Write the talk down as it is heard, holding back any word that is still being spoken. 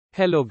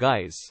Hello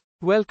guys.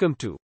 Welcome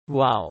to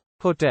Wow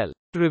Hotel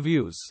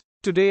Reviews.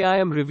 Today I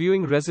am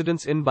reviewing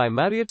Residence Inn by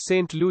Marriott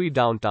St. Louis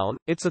downtown.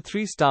 It's a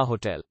 3-star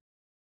hotel.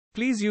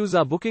 Please use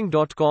our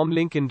booking.com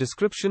link in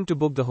description to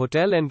book the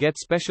hotel and get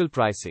special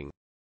pricing.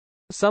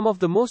 Some of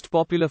the most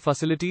popular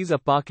facilities are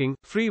parking,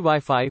 free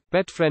Wi-Fi,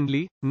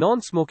 pet-friendly,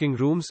 non-smoking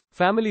rooms,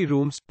 family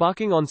rooms,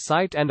 parking on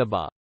site and a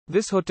bar.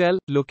 This hotel,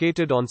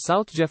 located on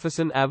South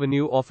Jefferson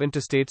Avenue off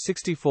Interstate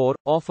 64,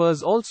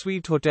 offers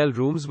all-suite hotel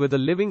rooms with a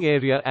living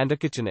area and a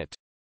kitchenette.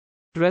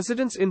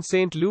 Residence Inn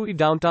St. Louis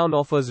downtown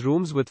offers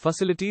rooms with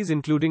facilities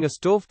including a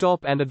stovetop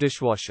and a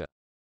dishwasher.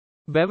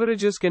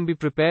 Beverages can be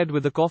prepared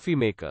with a coffee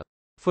maker.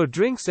 For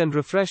drinks and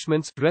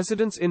refreshments,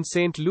 Residence Inn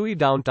St. Louis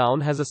downtown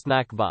has a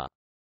snack bar.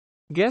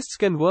 Guests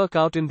can work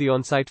out in the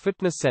on-site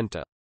fitness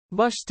center.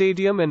 Busch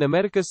Stadium and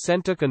America's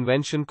Center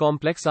Convention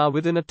Complex are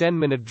within a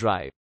 10-minute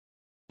drive.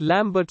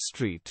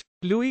 Lambert-St.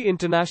 Louis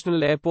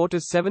International Airport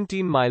is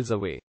 17 miles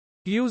away.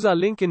 Use our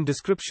link in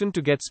description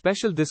to get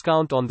special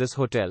discount on this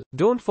hotel.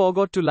 Don't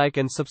forget to like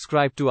and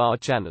subscribe to our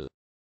channel.